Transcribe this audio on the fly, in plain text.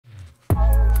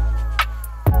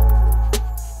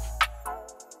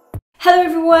Hello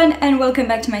everyone and welcome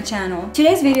back to my channel.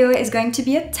 Today's video is going to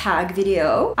be a tag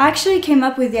video. I actually came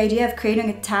up with the idea of creating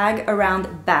a tag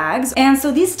around bags, and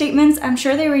so these statements, I'm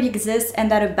sure they already exist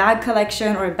and that a bag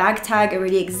collection or a bag tag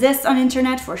already exists on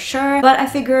internet for sure, but I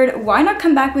figured why not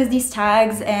come back with these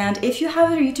tags. And if you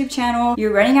have a YouTube channel,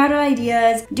 you're running out of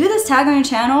ideas, do this tag on your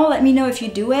channel. Let me know if you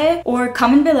do it, or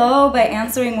comment below by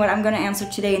answering what I'm gonna answer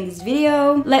today in this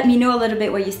video. Let me know a little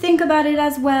bit what you think about it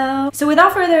as well. So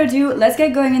without further ado, let's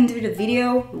get going into the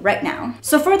video right now.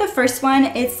 So for the first one,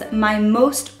 it's my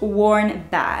most worn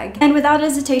bag. And without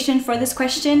hesitation for this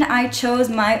question, I chose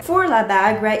my Fourla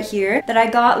bag right here that I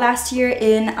got last year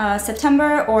in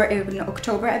September or in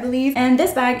October, I believe. And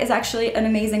this bag is actually an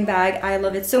amazing bag. I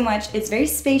love it so much. It's very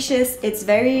spacious. It's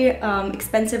very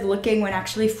expensive looking when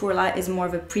actually Fourla is more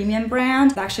of a premium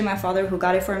brand. It's actually my father who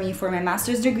got it for me for my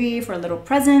master's degree for a little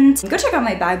present. Go check out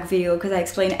my bag video because I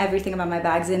explain everything about my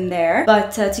bags in there.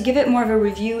 But to give it more of a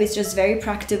review, it's just very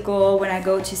practical when I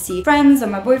go to see friends or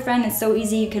my boyfriend. It's so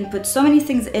easy. You can put so many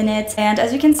things in it. And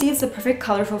as you can see, it's the perfect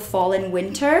color for fall and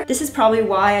winter. This is probably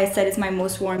why I said it's my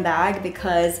most worn bag,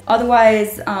 because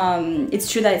otherwise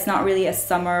it's true that it's not really a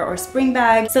summer or spring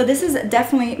bag. So this is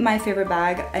definitely my favorite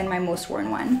bag and my most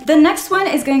worn one. The next one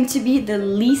is going to be the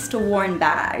least worn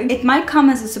bag. It might come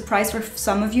as a surprise for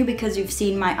some of you because you've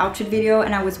seen my outfit video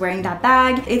and I was wearing that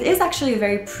bag. It is actually a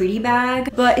very pretty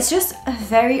bag, but it's just a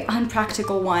very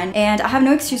unpractical one. And I have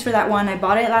no excuse for that one. I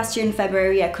bought it last year in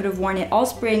February. I could have worn it all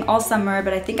spring, all summer,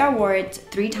 but I think I wore it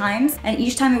 3 times. And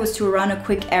each time it was to run a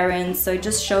quick errand. So it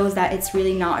just shows that it's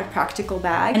really not a practical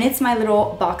bag. And it's my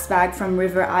little box bag from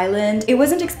River Island. It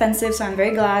wasn't expensive, so I'm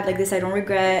very glad. Like this, I don't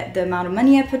regret the amount of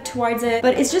money I put towards it.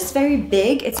 But it's just very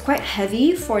big. It's quite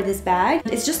heavy for this bag.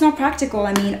 It's just not practical.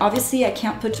 I mean, obviously I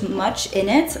can't put much in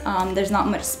it. There's not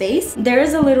much space. There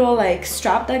is a little like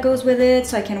strap that goes with it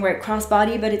so I can wear it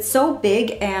crossbody, but it's so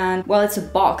big and well, it's a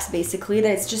box basically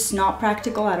that it's just not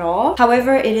practical at all.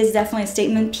 However, it is definitely a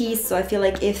statement piece, so I feel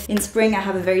like if in spring I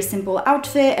have a very simple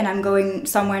outfit and I'm going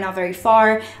somewhere not very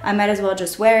far, I might as well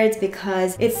just wear it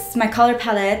because it's my color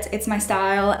palette, it's my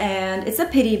style, and it's a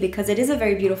pity because it is a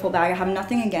very beautiful bag. I have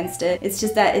nothing against it. It's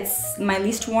just that it's my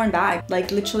least worn bag.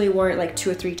 Like literally wore it like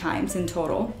 2 or 3 times in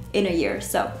total in a year.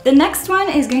 So the next one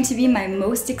is going to be my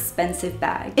most expensive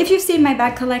bag. If you've seen my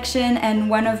bag collection and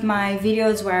one of my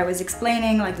videos where I was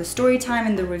explaining like the story time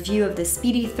and the review of the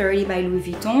Speedy 30 by Louis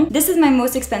Vuitton, this is my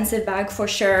most expensive bag for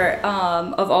sure.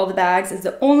 Of all the bags, it's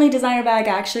the only designer bag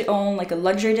I actually own, like a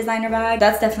luxury designer bag.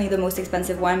 That's definitely the most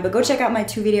expensive one, but go check out my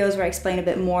 2 videos where I explain a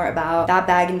bit more about that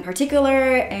bag in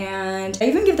particular, and I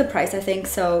even give the price, I think,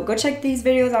 so go check these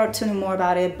videos out to know more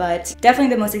about it, but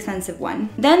definitely the most expensive one.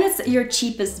 Then it's your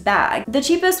cheapest bag. The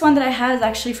cheapest one that I had is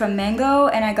actually from Mango,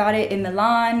 and I got it in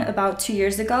Milan about 2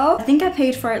 years ago. I think I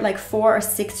paid for it like 4 or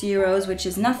 6 euros, which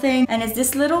is nothing, and it's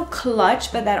this little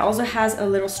clutch, but that also has a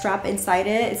little strap inside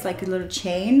it. It's like a little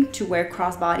chain to wear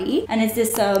crossbody, and it's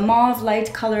this mauve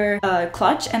light color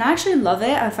clutch, and I actually love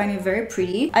it. I find it very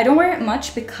pretty. I don't wear it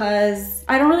much because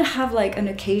I don't really have like an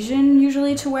occasion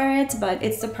usually to wear it, but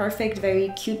it's the perfect, very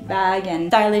cute bag and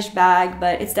stylish bag,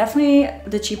 but it's definitely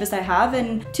the cheapest I have,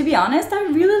 and to be honest, I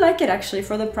really like it actually.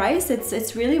 For the price,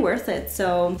 it's really worth it.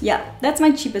 So yeah, that's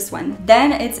my cheapest one.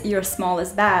 Then it's your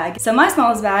smallest bag. So my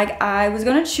smallest bag, I was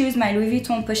gonna choose my Louis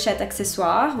Vuitton pochette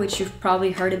accessoire, which you've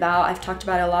probably heard about. I've talked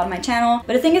about it a lot on my channel,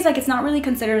 but the thing is, like, it's not really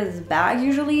considered as a bag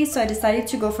usually, so I decided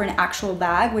to go for an actual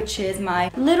bag, which is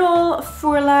my little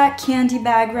Fourla candy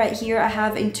bag right here. I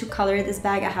have in 2 colors this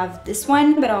bag. I have this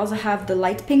one, but I also have the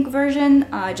light pink version.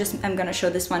 I'm gonna show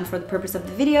this one for the purpose of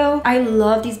the video. I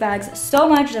love these bags so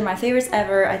much. They're my favorites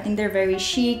ever. I think they're very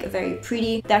chic, very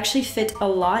pretty. They actually fit a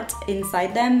lot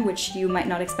inside them, which you might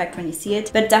not expect when you see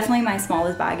it, but definitely my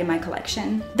smallest bag in my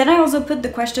collection. Then I also put the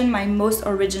question my most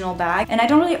original bag, and I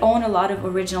don't really own a lot of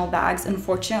original bags,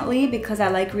 unfortunately, because I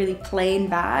like really plain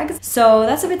bags. So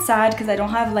that's a bit sad because I don't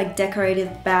have like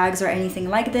decorative bags or anything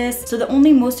like this. So the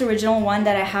only most original one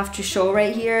that I have to show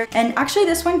right here, and actually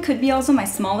this one could be also my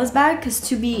smallest bag because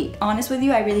to be honest with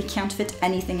you, I really can't fit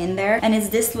anything in there, and it's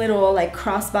this little like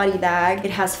crossbody bag.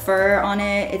 It has fur on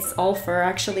it. It's all fur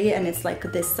actually, and it's like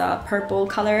this purple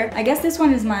color. I guess this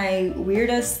one is my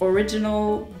weirdest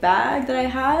original bag that I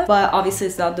have, but obviously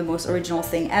it's not the most original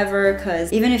thing ever,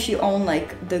 because even if you own like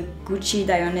the Gucci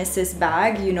Dionysus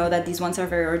bag, you know that these ones are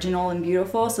very original and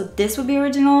beautiful, so this would be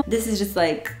original. This is just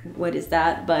like, what is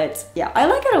that? But yeah, I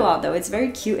like it a lot though. It's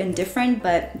very cute and different,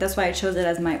 but that's why I chose it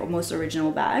as my most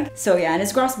original bag. So yeah, and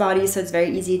it's crossbody, so it's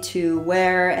very easy to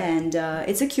wear, and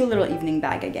it's a cute little evening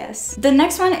bag, I guess. The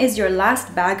next one is your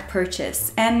last bag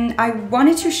purchase. And I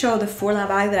wanted to show the Fourla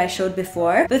bag that I showed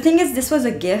before. But the thing is, this was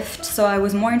a gift, so I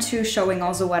was more into showing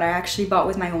also what I actually bought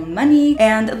with my own money.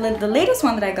 And the latest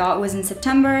one that I got was in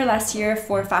September last year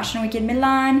for Fashion Week in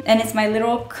Milan. And it's my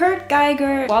little Kurt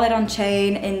Geiger wallet on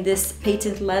chain in this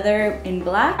patent leather in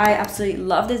black. I absolutely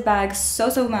love this bag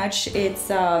so much. It's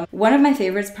one of my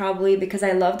favorites probably because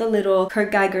I love the little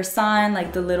Kurt Geiger sign,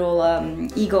 like the little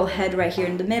eagle head right here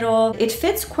in the middle. It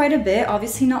fits quite a bit,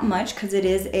 obviously not much because it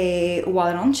is a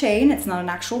wallet on chain. It's not an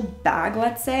actual bag,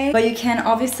 let's say, but you can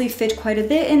obviously fit quite a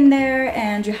bit in there,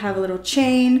 and you have a little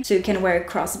chain so you can wear it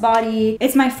crossbody.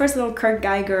 It's my first little Kurt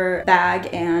Geiger bag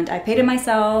and I paid it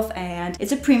myself, and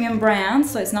it's a premium brand,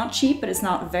 so it's not cheap, but it's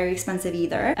not very expensive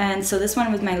either. And so this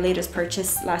one was my latest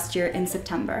purchase last year in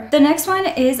September. The next one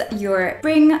is your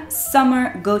spring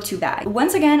summer go-to bag.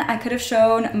 Once again, I could have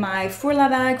shown my Fourla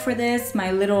bag for this,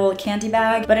 my little candy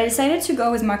bag, but I decided to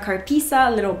go with my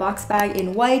Carpisa little box bag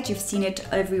in white. You've seen it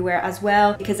everywhere as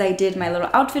well because I did my little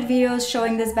outfit videos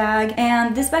showing this bag,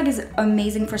 and this bag is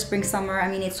amazing for spring summer. I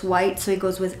mean, it's white, so it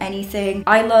goes with anything.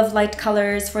 I love light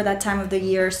colors for that time of the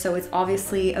year, so it's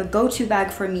obviously a go-to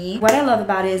bag for me. What I love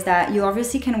about it is that you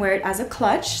obviously can wear it as a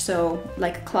clutch, so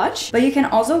like a clutch, but you can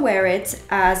also wear it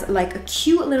as like a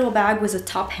cute little bag with a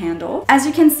top handle. As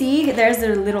you can see, there's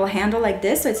a little handle like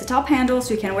this, so it's a top handle,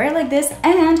 so you can wear it like this,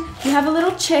 and you have a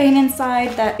little chain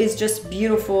inside that is just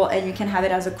beautiful, and you can have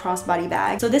it as a crossbody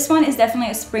bag. So this one is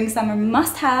definitely a spring summer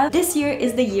must-have. This year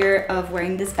is the year of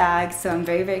wearing this bag, so I'm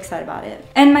very excited about it.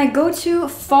 And my go-to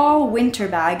fall winter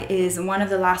bag is one of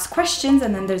the last questions,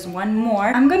 and then there's one more.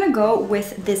 I'm gonna go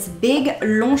with this big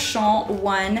Longchamp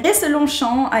one. This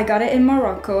Longchamp, I got it in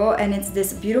Morocco, and it's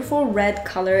this beautiful red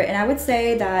color, and I would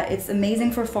say that it's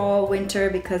amazing for fall winter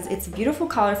because it's a beautiful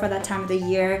color for that time of the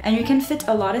year, and you can fit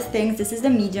a lot of things. This is the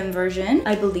medium version,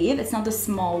 I believe. It's not the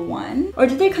small one, or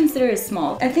did they consider it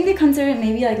small? I think they consider it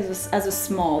maybe like as a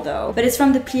small though, but it's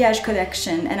from the Pliage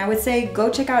collection, and I would say go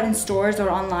check out in stores or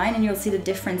online and you'll see the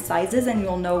different sizes and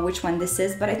you'll know which one this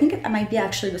is. But I think it might be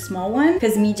actually the small one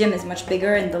because medium is much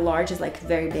bigger and the large is like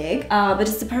very big, but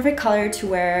it's the perfect color to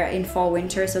wear in fall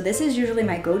winter, so this is usually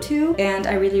my go-to, and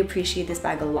I really appreciate this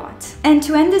bag a lot. And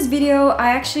to end this video, I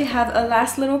actually have a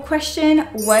last little question.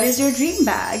 What is your dream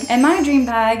bag? And my dream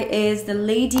bag is the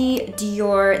Lady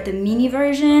Dior, the mini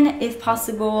version, if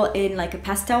possible in like a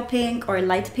pastel pink or a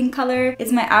light pink color.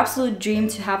 It's my absolute dream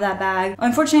to have that bag.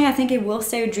 Unfortunately, I think it will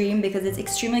stay a dream because it's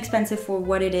extremely expensive for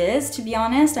what it is, to be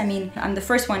honest. I mean, I'm the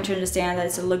first one to understand that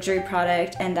it's a luxury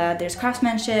product and that there's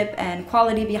craftsmanship and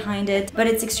quality behind it, but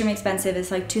it's extremely expensive.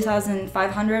 It's like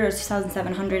 2,500 or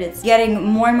 2,700. It's getting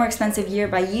more and more expensive year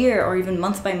by year, or even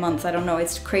month by month. I don't know,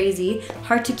 it's crazy,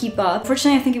 hard to keep up.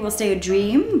 Fortunately, I think it will stay a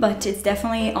dream, but it's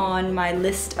definitely on my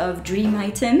list of dream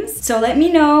items. So let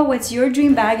me know what's your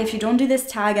dream bag. If you don't do this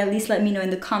tag, at least let me know in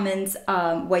the comments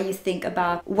what you think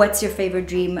about what's your favorite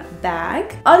dream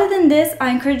bag. Other than this, I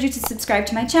encourage you to subscribe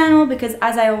to my channel because,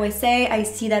 as I always say, I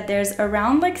see that there's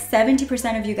around like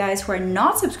 70% of you guys who are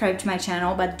not subscribed to my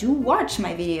channel but do watch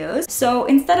my videos. So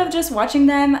instead of just watching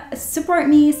them, support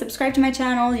me, subscribe to my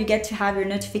channel. You get to have your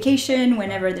notification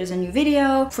whenever there's a new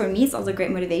video. For me, it's also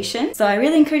great motivation. So I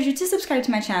really encourage you to subscribe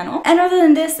to my channel. And other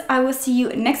than this, I will see you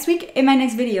next week in my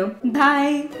next video.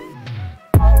 Bye!